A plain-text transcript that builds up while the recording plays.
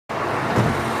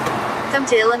Welcome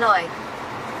to Illinois.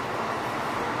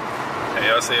 Hey,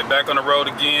 y'all see it, back on the road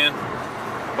again.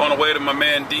 On the way to my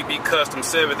man DB Custom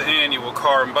 7th Annual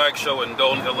Car and Bike Show in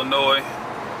Dolton, Illinois. You know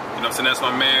what I'm saying, that's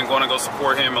my man, going to go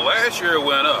support him. And last year it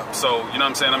went up, so you know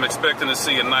what I'm saying, I'm expecting to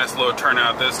see a nice little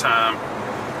turnout this time.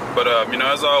 But you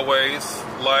know, as always,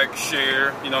 like,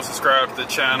 share, you know, subscribe to the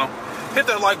channel. Hit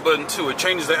that like button too. It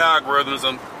changes the algorithms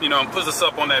and, you know, and puts us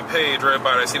up on that page where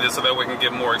everybody see this, so that we can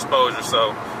get more exposure.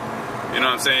 So, you know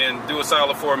what I'm saying, do a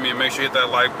solid for me and make sure you hit that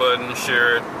like button,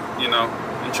 share it, you know,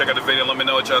 and check out the video. Let me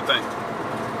know what y'all think.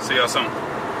 See y'all soon.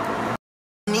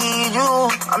 Need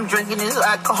you. I'm drinking this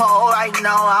alcohol right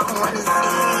now. I wanna see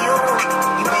you.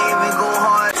 You made me go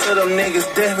hard. To them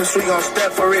niggas different, we gon'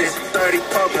 step for it. 30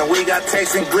 pumpkin, we got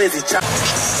Tex and Glizzy.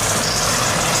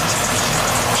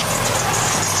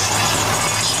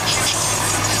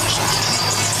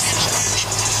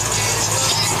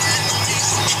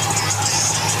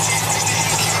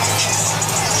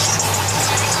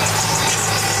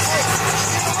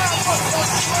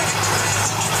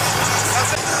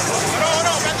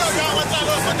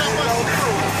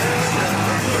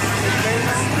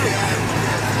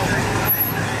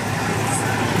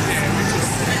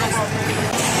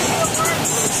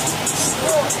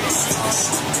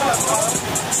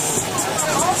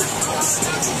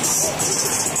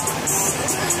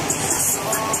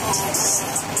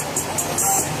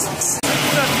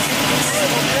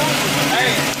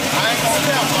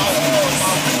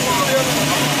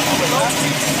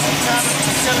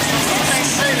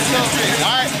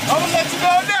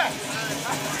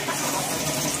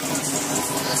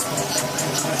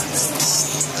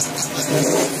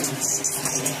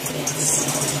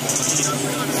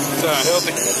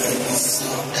 Healthy.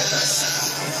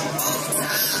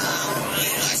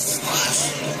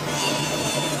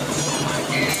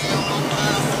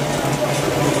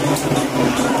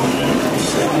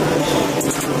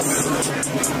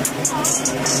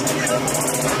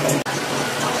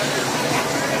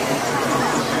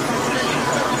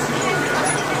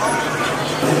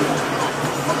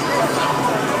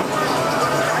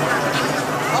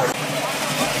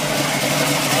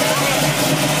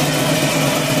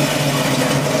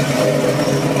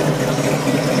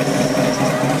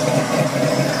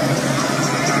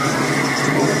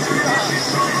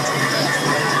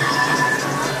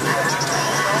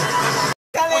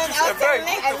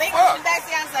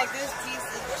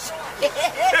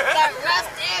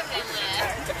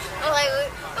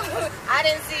 I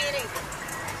didn't see any.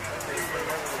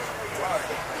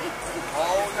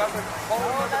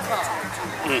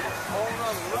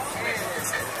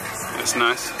 That's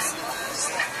nice.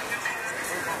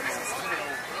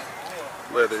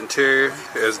 Leather interior,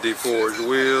 SD forged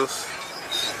wheels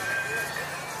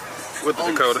with the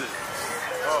Dakota.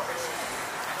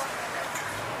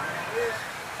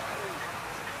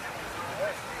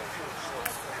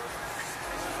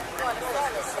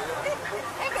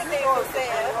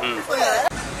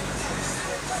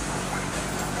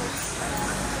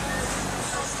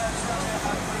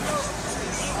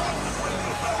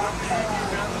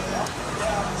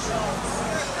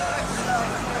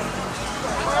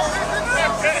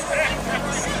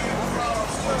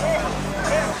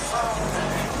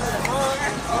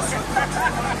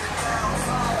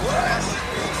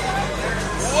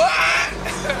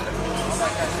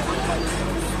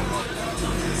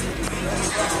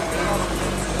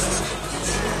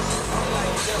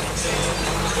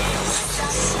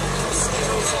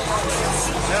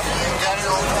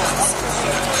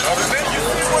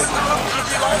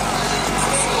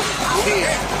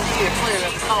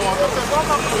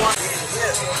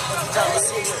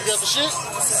 You got the shit?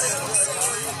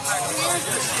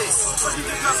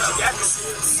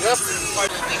 Yep.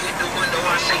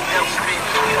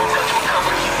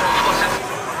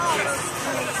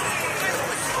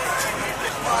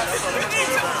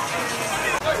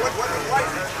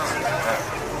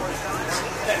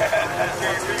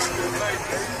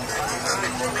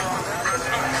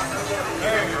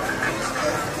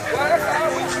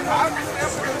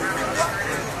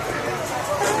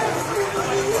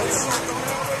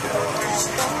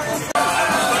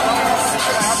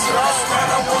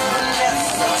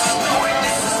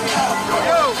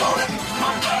 Yo!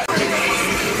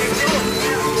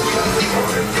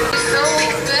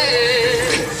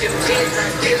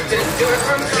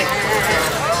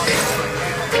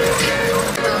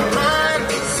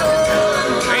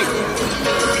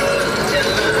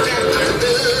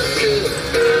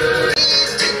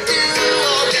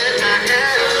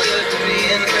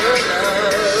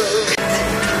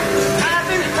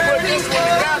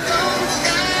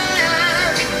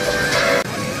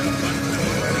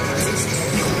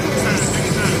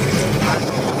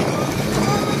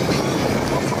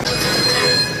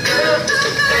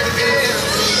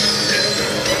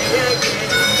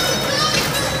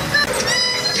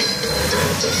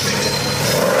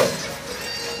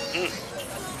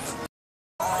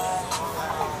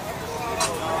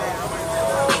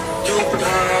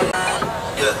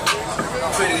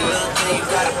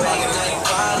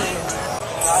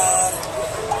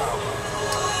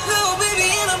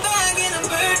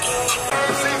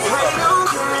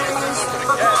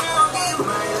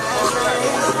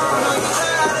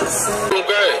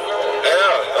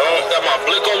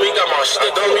 Oh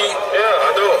shit, don't me? Yeah, I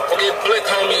do. Forget Blick,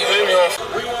 homie. You hear me on?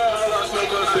 We want all our snow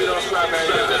cone speed on scrap, man.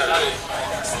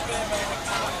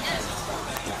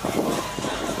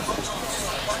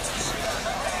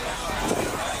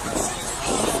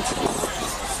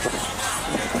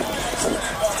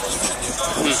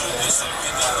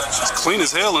 It's clean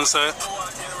as hell inside.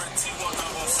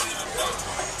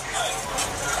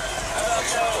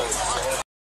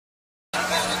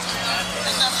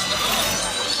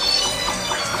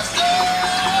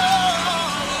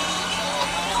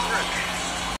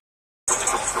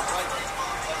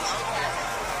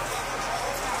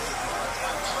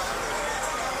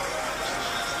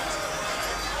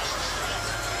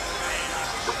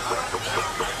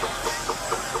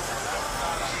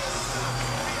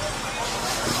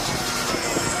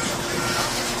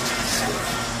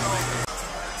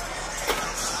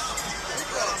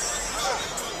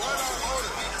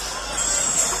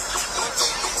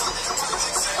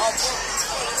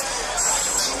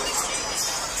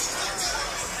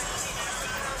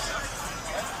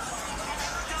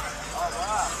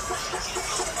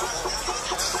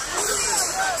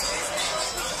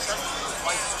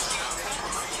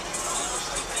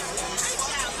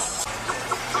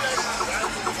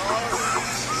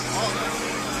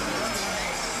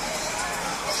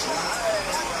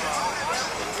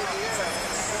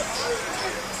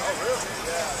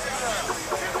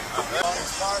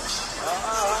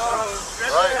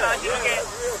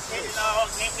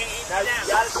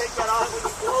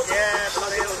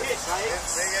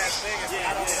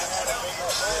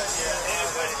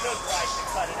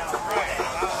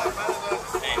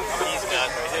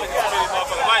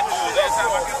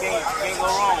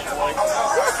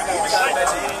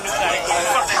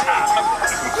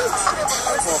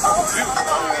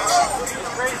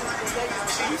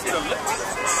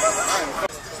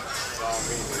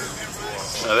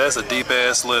 Now that's a deep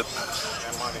ass lip.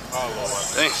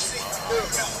 Dang.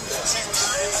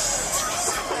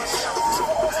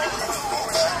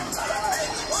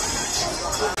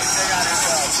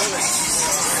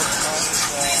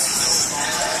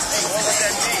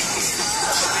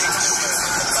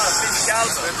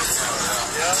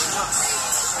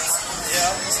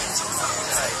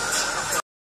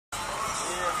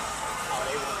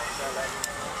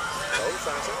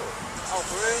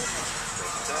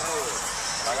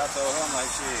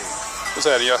 What's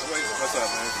that, y'all? What's up,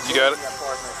 man? You got it?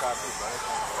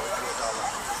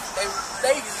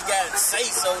 They just got to say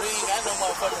so. They ain't got no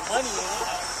motherfucking money in it.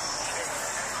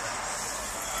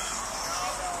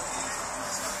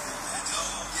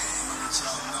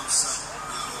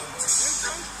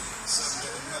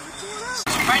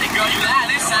 Right, girl, you lie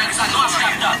this time because I know I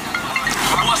strapped up.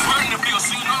 I was running the bill,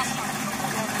 so you know.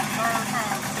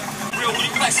 Real, what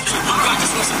you like to do? I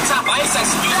just want some top. I ain't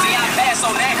sexy. You say I pass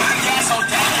on that. Gas on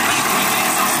that.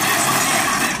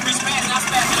 Bitch, fast, not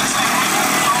fast.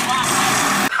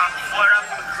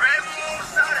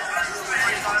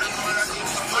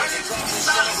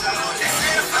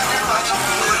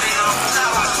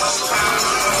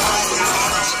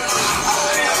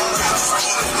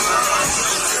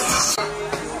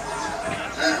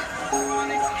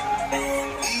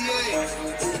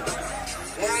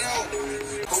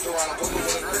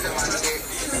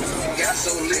 Got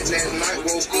so lit last night,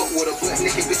 woke up with a butt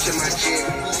naked bitch in my chair.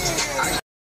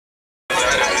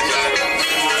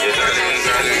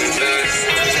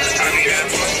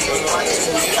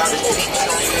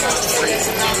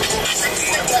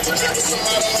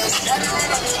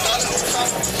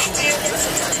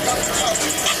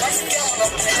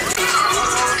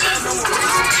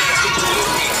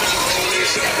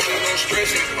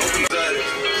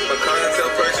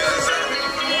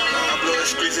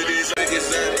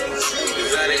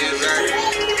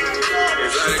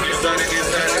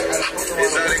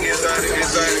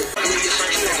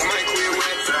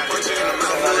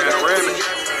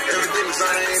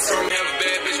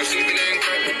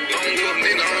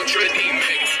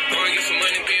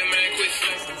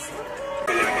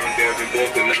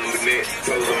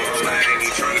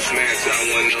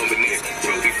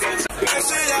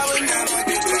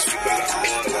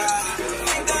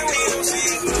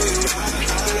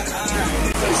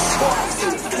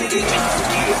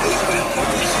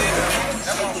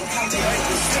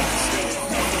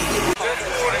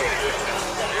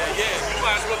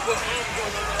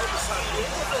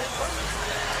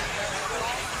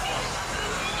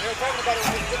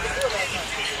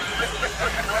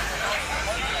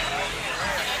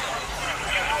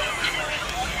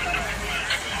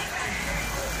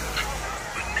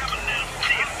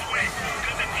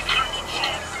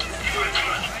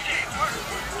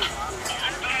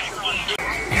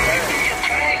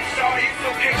 So you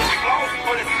still